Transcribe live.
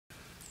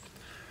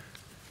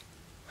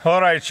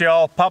Alright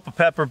y'all, Papa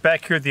Pepper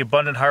back here at the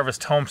Abundant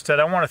Harvest Homestead.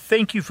 I want to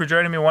thank you for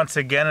joining me once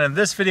again, and in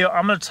this video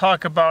I'm going to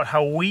talk about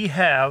how we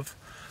have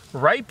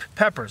ripe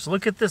peppers.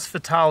 Look at this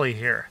Vitale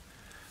here.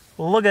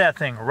 Look at that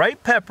thing.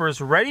 Ripe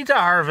peppers ready to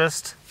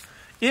harvest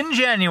in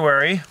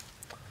January,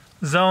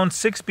 zone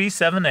 6B,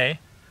 7A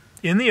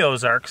in the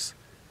Ozarks.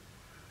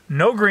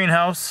 No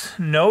greenhouse,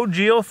 no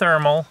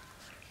geothermal,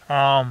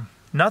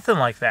 nothing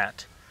like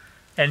that.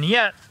 And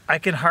yet I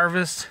can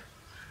harvest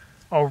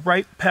a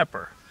ripe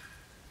pepper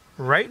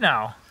right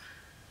now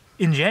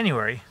in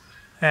January,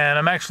 and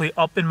I'm actually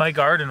up in my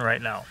garden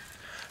right now.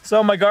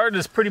 So my garden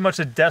is pretty much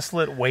a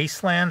desolate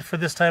wasteland for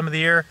this time of the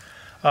year.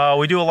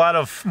 We do a lot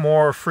of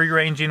more free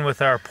ranging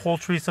with our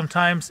poultry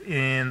sometimes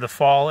in the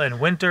fall and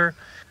winter.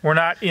 We're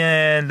not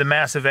in the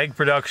massive egg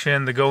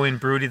production, the going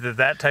broody,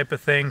 that type of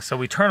thing, so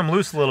we turn them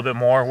loose a little bit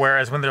more,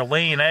 whereas when they're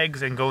laying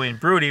eggs and going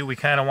broody, we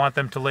kind of want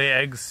them to lay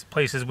eggs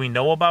places we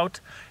know about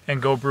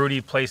and go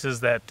broody places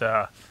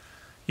that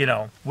you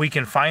know, we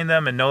can find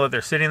them and know that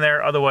they're sitting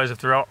there. Otherwise, if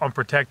they're out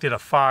unprotected, a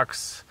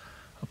fox,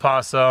 a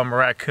possum, a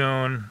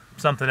raccoon,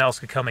 something else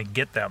could come and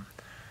get them.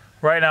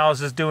 Right now, I was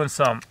just doing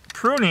some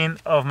pruning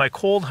of my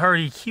cold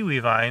hardy kiwi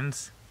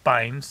vines,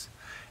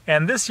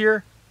 and this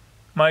year,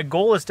 my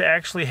goal is to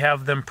actually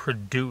have them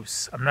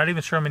produce. I'm not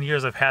even sure how many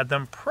years I've had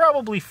them,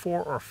 probably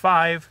 4 or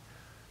 5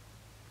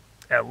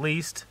 at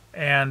least,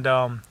 and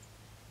I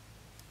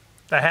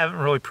haven't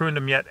really pruned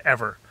them yet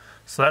ever.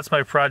 So that's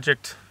my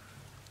project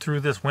through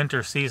this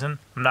winter season.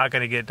 I'm not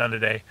going to get it done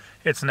today.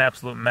 It's an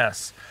absolute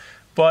mess.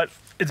 But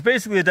it's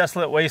basically a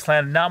desolate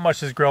wasteland. Not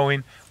much is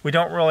growing. We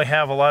don't really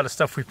have a lot of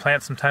stuff we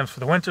plant sometimes for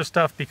the winter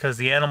stuff because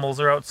the animals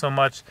are out so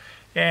much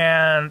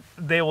and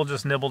they will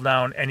just nibble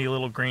down any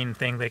little green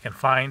thing they can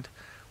find.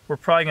 We're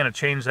probably going to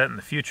change that in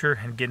the future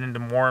and get into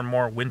more and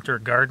more winter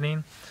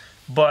gardening.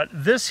 But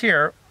this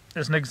here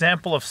is an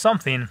example of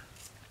something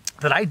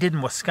that I did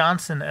in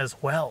Wisconsin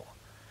as well.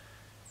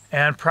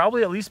 And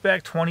probably at least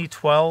back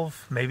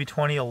 2012, maybe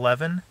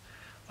 2011,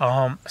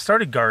 I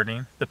started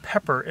gardening the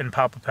pepper in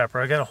Papa Pepper.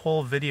 I got a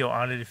whole video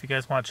on it if you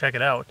guys want to check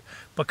it out.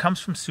 But comes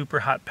from super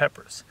hot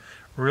peppers.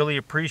 Really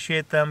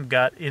appreciate them,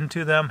 got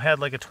into them, had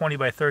like a 20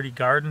 by 30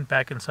 garden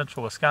back in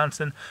central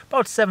Wisconsin.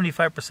 About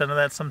 75% of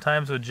that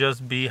sometimes would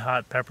just be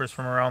hot peppers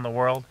from around the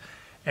world.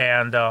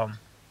 And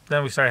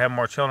then we started having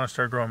more children,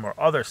 started growing more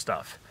other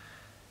stuff.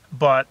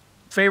 But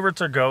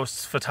favorites are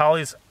ghosts.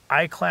 Vitales,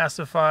 I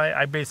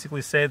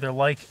basically say they're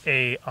like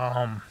a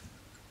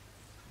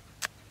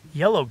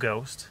yellow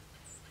ghost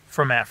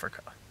from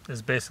Africa,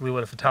 is basically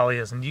what a Vitale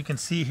is. And you can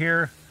see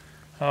here,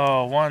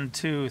 1,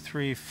 2,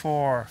 3,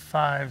 4,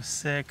 5,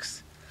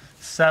 6,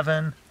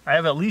 7. I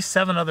have at least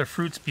 7 other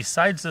fruits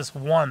besides this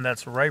one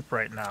that's ripe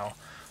right now.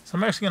 So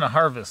I'm actually going to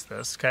harvest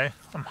this, okay?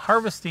 I'm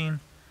harvesting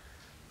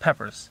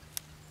peppers.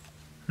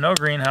 No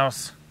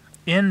greenhouse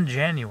in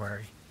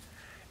January.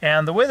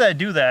 And the way that I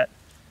do that,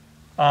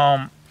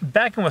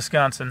 back in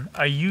Wisconsin,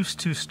 I used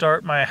to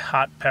start my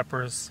hot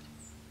peppers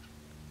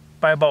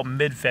by about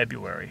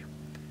mid-February.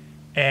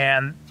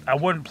 And I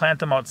wouldn't plant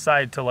them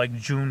outside till like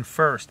June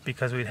 1st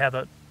because we'd have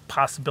the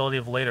possibility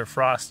of later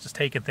frost just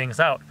taking things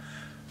out.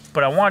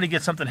 But I wanted to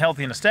get something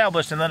healthy and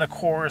established, and then of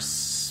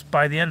course,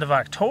 by the end of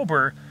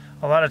October,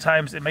 a lot of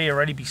times it may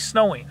already be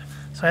snowing.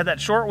 So I had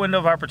that short window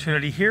of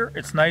opportunity here.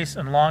 It's nice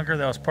and longer.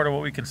 That was part of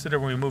what we considered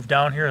when we moved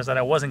down here, is that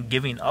I wasn't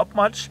giving up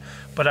much,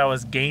 but I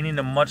was gaining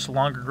a much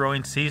longer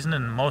growing season,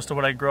 and most of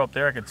what I grow up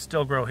there I can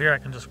still grow here. I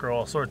can just grow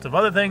all sorts of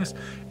other things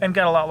and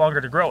got a lot longer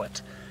to grow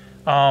it.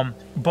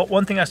 But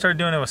one thing I started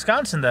doing in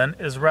Wisconsin then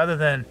is, rather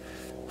than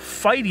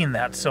fighting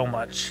that so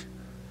much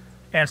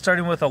and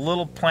starting with a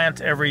little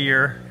plant every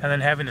year and then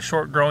having a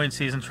short growing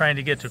season trying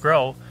to get to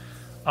grow,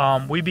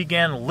 we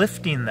began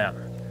lifting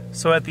them.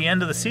 So at the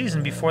end of the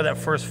season, before that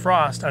first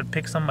frost, I'd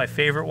pick some of my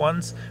favorite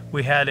ones.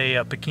 We had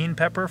a Pekin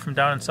pepper from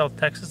down in South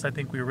Texas. I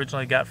think we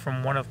originally got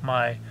from one of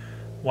my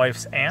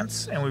wife's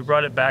aunts, and we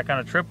brought it back on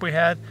a trip we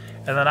had.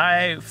 And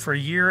then for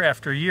year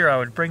after year, I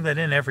would bring that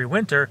in every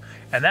winter,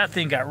 and that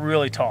thing got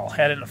really tall.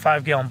 Had it in a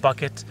 5-gallon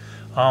bucket.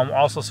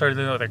 Also started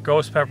doing it with their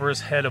ghost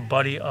peppers. Had a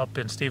buddy up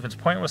in Stevens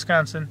Point,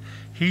 Wisconsin.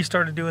 He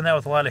started doing that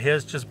with a lot of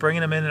his, just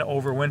bringing them in and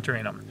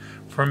overwintering them.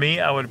 For me,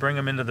 I would bring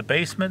them into the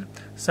basement,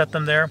 set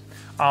them there.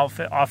 I'll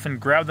often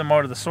grab them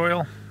out of the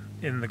soil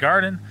in the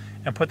garden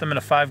and put them in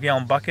a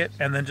 5-gallon bucket,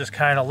 and then just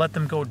kind of let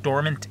them go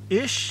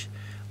dormant-ish,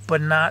 but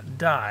not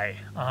die.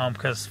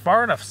 Because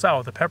far enough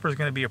south, the pepper is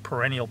going to be a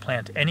perennial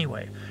plant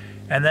anyway.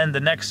 And then the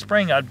next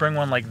spring, I'd bring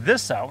one like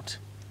this out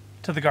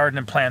to the garden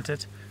and plant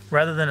it,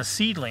 rather than a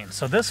seedling.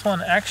 So this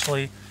one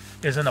actually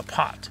is in a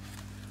pot.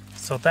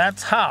 So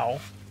that's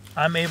how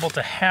I'm able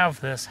to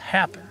have this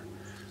happen.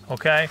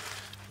 Okay?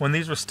 When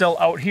these were still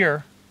out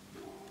here,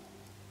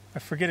 I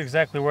forget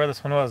exactly where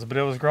this one was, but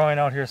it was growing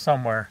out here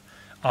somewhere.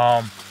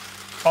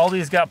 All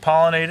these got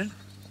pollinated,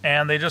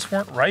 and they just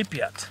weren't ripe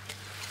yet.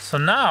 So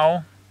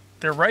now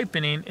they're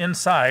ripening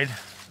inside.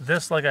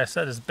 This, like I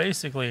said, is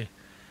basically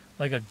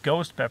like a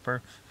ghost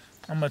pepper.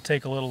 I'm going to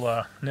take a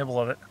little nibble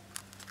of it.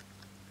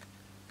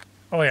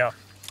 Oh yeah,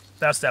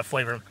 that's that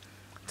flavor.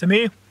 To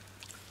me,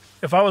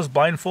 if I was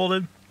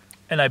blindfolded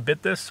and I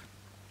bit this.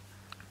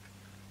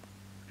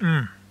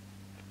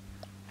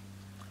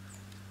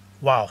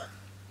 Wow.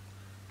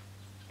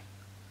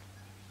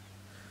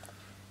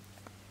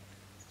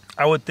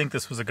 I would think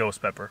this was a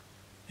ghost pepper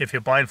if you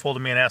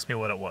blindfolded me and asked me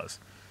what it was.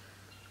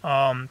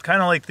 Kind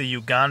of like the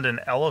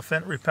Ugandan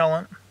elephant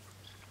repellent.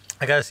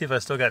 I gotta see if I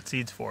still got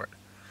seeds for it.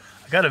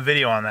 I got a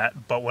video on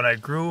that, but when I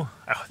grew,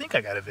 I think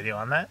I got a video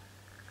on that.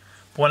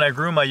 But when I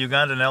grew my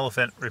Ugandan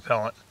elephant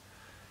repellent,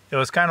 it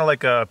was kind of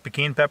like a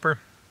Pekin pepper,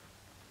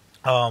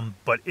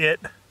 but it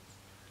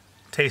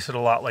tasted a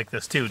lot like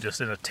this too, just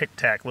in a Tic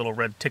Tac, little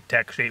red Tic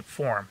Tac shaped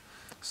form.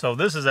 So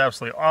this is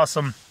absolutely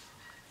awesome,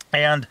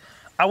 and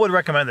I would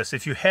recommend this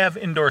if you have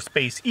indoor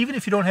space, even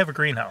if you don't have a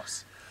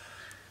greenhouse.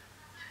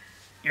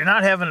 You're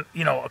not having,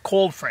 a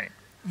cold frame.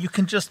 You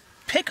can just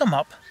pick them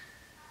up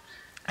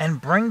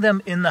and bring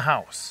them in the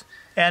house.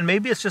 And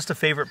maybe it's just a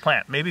favorite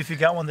plant. Maybe if you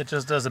got one that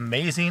just does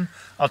amazing,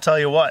 I'll tell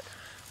you what,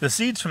 the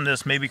seeds from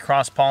this may be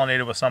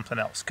cross-pollinated with something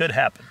else. Could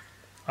happen.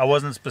 I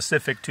wasn't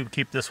specific to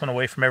keep this one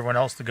away from everyone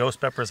else, the ghost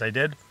peppers I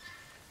did.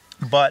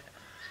 But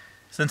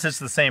since it's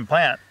the same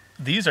plant,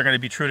 these are going to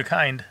be true to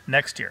kind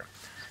next year.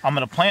 I'm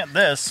going to plant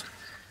this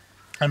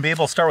and be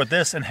able to start with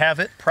this and have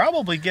it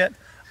probably get,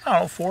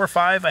 4 or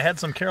 5. I had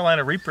some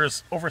Carolina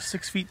Reapers over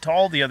 6 feet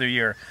tall the other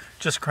year,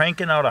 just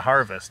cranking out a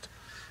harvest.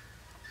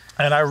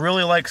 And I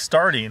really like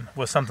starting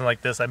with something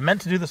like this. I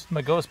meant to do this with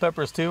my ghost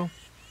peppers too,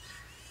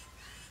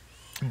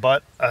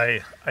 but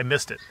I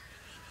missed it.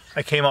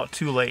 I came out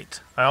too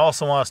late. I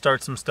also want to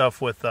start some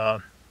stuff with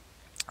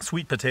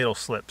sweet potato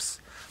slips.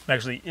 I'm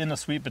actually in a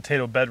sweet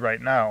potato bed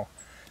right now,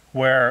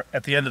 where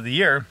at the end of the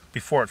year,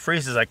 before it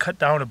freezes, I cut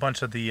down a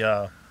bunch of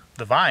the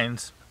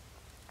vines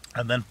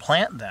and then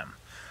plant them,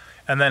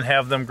 and then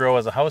have them grow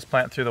as a house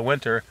plant through the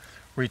winter,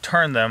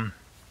 return them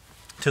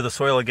to the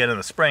soil again in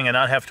the spring, and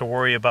not have to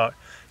worry about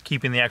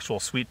keeping the actual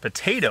sweet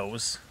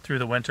potatoes through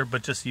the winter,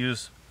 but just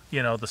use,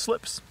 the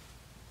slips.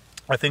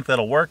 I think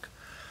that'll work.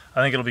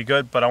 I think it'll be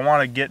good, but I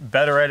want to get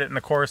better at it. And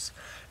of course,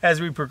 as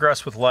we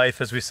progress with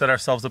life, as we set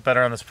ourselves up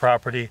better on this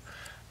property,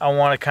 I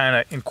want to kind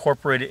of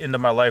incorporate it into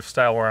my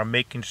lifestyle where I'm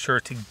making sure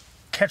to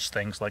catch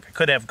things. Like I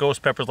could have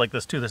ghost peppers like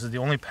this too. This is the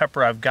only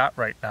pepper I've got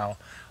right now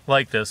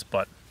like this,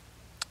 but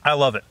I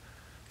love it.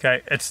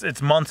 Okay,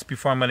 it's months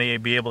before I'm going to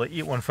be able to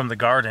eat one from the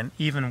garden,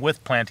 even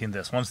with planting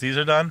this. Once these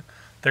are done,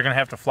 they're going to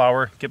have to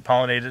flower, get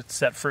pollinated,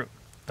 set fruit.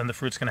 Then the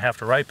fruit's going to have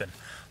to ripen.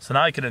 So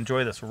now I can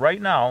enjoy this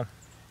right now,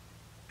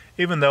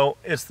 even though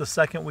it's the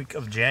second week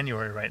of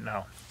January right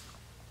now.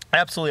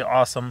 Absolutely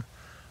awesome.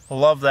 I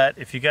love that.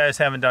 If you guys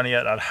haven't done it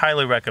yet, I'd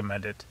highly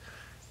recommend it.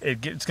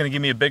 It's going to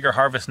give me a bigger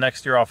harvest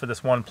next year off of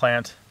this one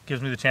plant.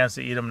 Gives me the chance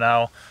to eat them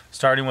now,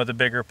 starting with a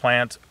bigger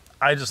plant.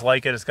 I just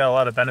like it. It's got a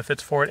lot of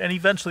benefits for it. And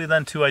eventually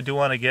then too, I do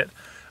want to get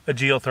a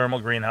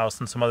geothermal greenhouse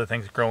and some other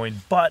things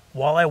growing. But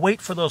while I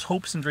wait for those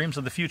hopes and dreams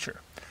of the future,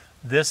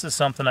 this is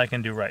something I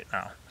can do right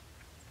now.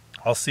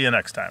 I'll see you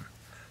next time.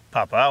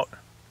 Papa out.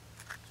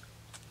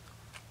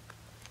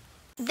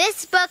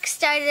 This book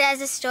started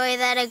as a story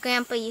that our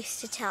grandpa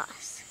used to tell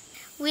us.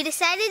 We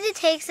decided to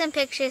take some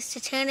pictures to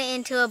turn it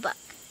into a book.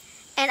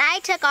 And I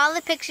took all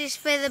the pictures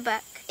for the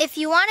book. If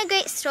you want a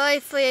great story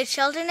for your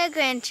children or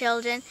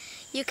grandchildren,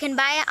 you can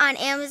buy it on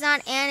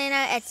Amazon and in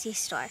our Etsy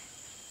store.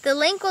 The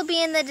link will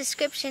be in the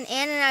description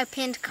and in our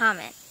pinned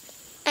comment.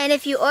 And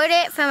if you order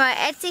it from our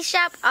Etsy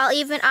shop, I'll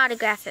even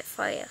autograph it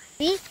for you.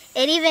 See?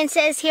 It even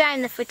says here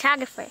I'm the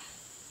photographer.